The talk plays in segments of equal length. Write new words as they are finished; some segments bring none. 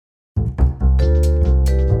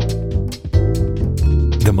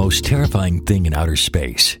The most terrifying thing in outer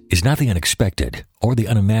space is not the unexpected or the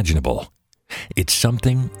unimaginable. It's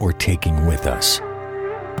something we're taking with us.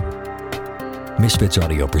 Misfits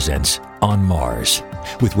Audio presents On Mars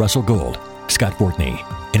with Russell Gold, Scott Fortney,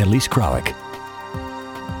 and Elise Krawick.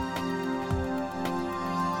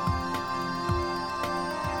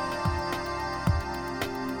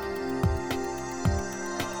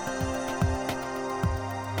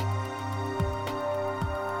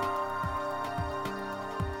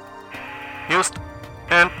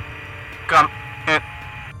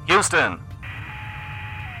 Houston.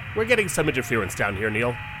 We're getting some interference down here,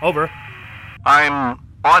 Neil. Over. I'm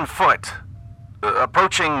on foot,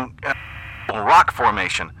 approaching a rock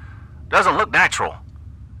formation. Doesn't look natural.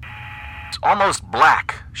 It's almost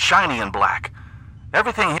black, shiny and black.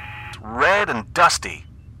 Everything is red and dusty.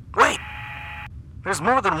 Wait, there's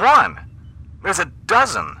more than one. There's a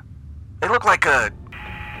dozen. They look like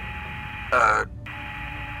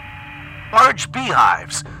large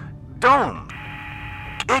beehives, domes,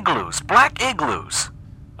 igloos, black igloos.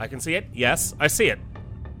 I can see it. Yes, I see it.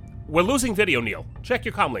 We're losing video, Neil. Check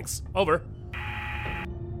your comlinks. Over.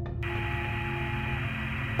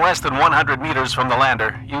 Less than 100 meters from the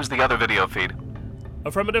lander. Use the other video feed.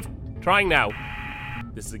 Affirmative. Trying now.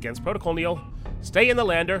 This is against protocol, Neil. Stay in the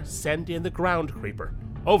lander. Send in the ground creeper.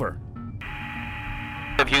 Over.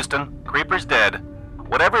 Houston, creeper's dead.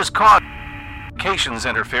 Whatever's caused communications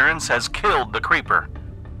interference has killed the creeper.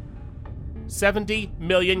 70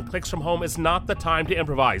 million clicks from home is not the time to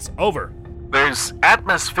improvise. Over. There's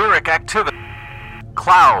atmospheric activity.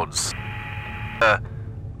 Clouds. A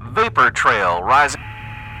vapor trail rising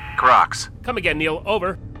rocks. Come again, Neil.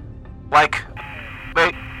 Over. Like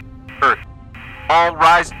vapor. All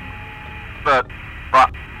rise. But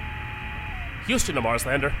rock. Houston to Mars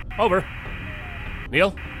lander. Over.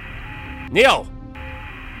 Neil? Neil!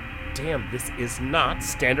 Damn, this is not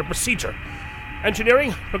standard procedure.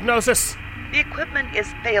 Engineering, prognosis. The equipment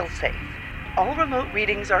is fail-safe. All remote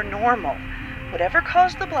readings are normal. Whatever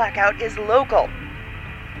caused the blackout is local.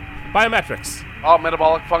 Biometrics. All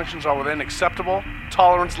metabolic functions are within acceptable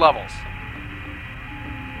tolerance levels.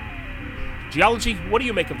 Geology, what do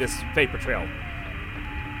you make of this vapor trail?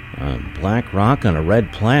 Black rock on a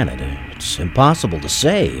red planet. It's impossible to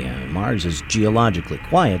say. Mars is geologically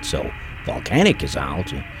quiet, so volcanic is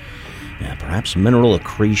out. Perhaps mineral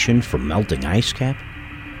accretion from melting ice cap.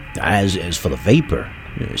 As for the vapor,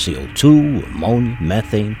 CO2, ammonia,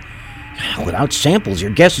 methane. Without samples,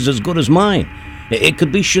 your guess is as good as mine. It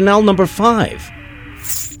could be Chanel number 5.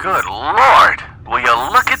 Good Lord! Will you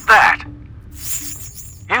look at that?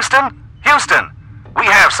 Houston! We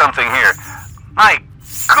have something here. My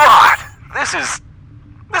God! This is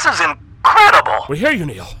incredible! We hear you,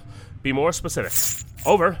 Neil. Be more specific.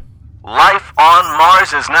 Over. Life on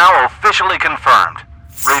Mars is now officially confirmed.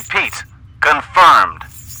 Repeat, confirmed.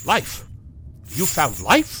 Life? You found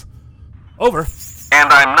life? Over. And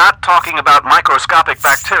I'm not talking about microscopic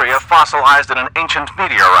bacteria fossilized in an ancient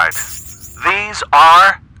meteorite. These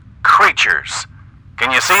are creatures. Can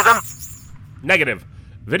you see them? Negative.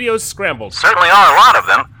 Video's scrambled. Certainly are a lot of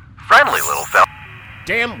them. Friendly little fella.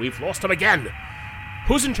 Damn, we've lost him again.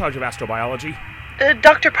 Who's in charge of astrobiology?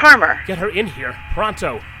 Dr. Palmer. Get her in here,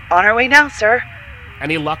 pronto. On our way now, sir.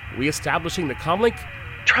 Any luck re-establishing the comlink?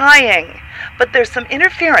 Trying. But there's some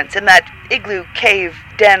interference in that igloo cave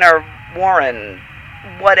den or warren,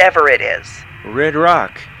 whatever it is. Red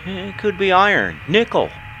rock. It could be iron. Nickel.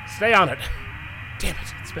 Stay on it. Damn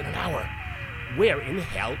it, it's been an hour. Where in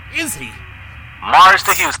hell is he? Mars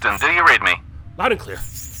to Houston, do you read me? Loud and clear.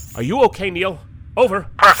 Are you okay, Neil? Over.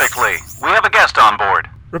 Perfectly. We have a guest on board.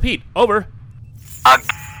 Repeat. Over.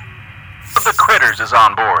 The critters is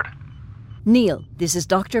on board. Neil, this is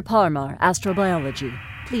Dr. Palmer, astrobiology.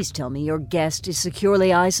 Please tell me your guest is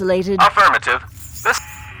securely isolated. Affirmative. This is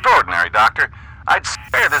extraordinary, Doctor. I'd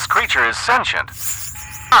swear this creature is sentient.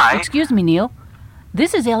 Excuse me, Neil.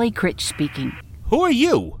 This is Ellie Critch speaking. Who are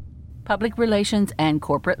you? Public Relations and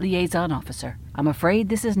Corporate Liaison Officer. I'm afraid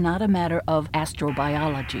this is not a matter of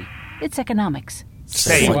astrobiology. It's economics.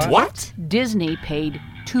 Say what? Disney paid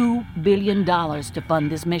 $2 billion to fund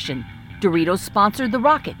this mission. Doritos sponsored the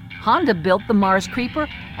rocket, Honda built the Mars Creeper,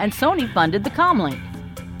 and Sony funded the comlink.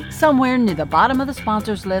 Somewhere near the bottom of the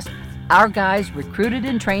sponsors list, our guys recruited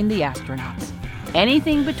and trained the astronauts.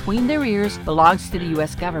 Anything between their ears belongs to the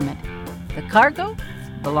U.S. government. The cargo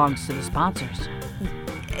belongs to the sponsors.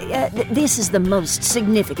 This is the most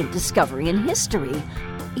significant discovery in history.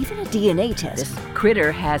 Even a DNA test. This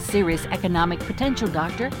critter has serious economic potential,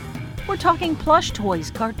 Doctor. We're talking plush toys,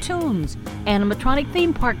 cartoons, animatronic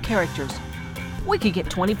theme park characters. We could get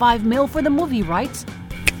 $25 million for the movie rights.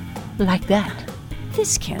 Like that.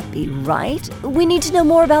 This can't be right. We need to know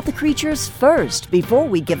more about the creatures first, before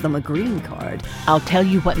we give them a green card. I'll tell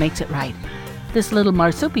you what makes it right. This little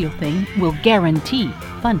marsupial thing will guarantee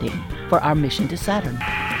funding for our mission to Saturn.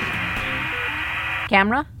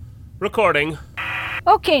 Camera? Recording.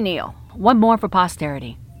 Okay, Neil. One more for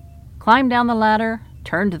posterity. Climb down the ladder,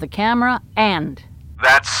 turn to the camera, and...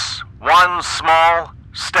 That's one small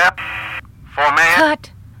step for man.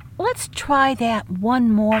 Cut! Let's try that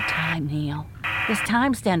one more time, Neil. This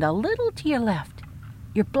time stand a little to your left.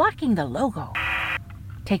 You're blocking the logo.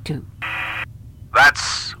 Take 2.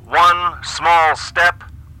 That's one small step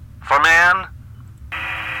for man.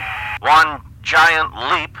 One giant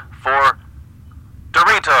leap for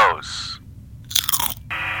Doritos.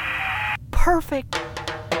 Perfect.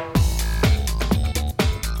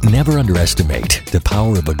 Never underestimate the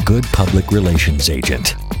power of a good public relations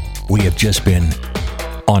agent. We have just been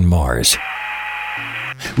on Mars.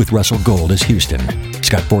 With Russell Gold as Houston,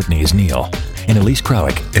 Scott Fortney as Neil, and Elise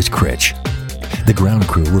Krawick as Critch. The ground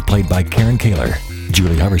crew were played by Karen Kaler,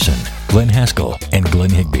 Julie Huverson, Glenn Haskell, and Glenn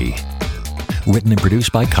Higby. Written and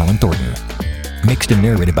produced by Colin Thornton. Mixed and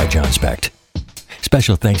narrated by John Specht.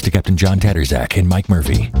 Special thanks to Captain John Tatterzak and Mike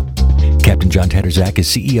Murphy. Captain John Tatterzak is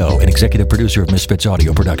CEO and executive producer of Misfits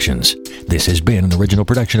Audio Productions. This has been an original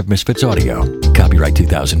production of Misfits Audio. Copyright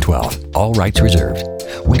 2012. All rights reserved.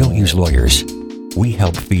 We don't use lawyers. We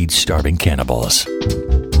help feed starving cannibals.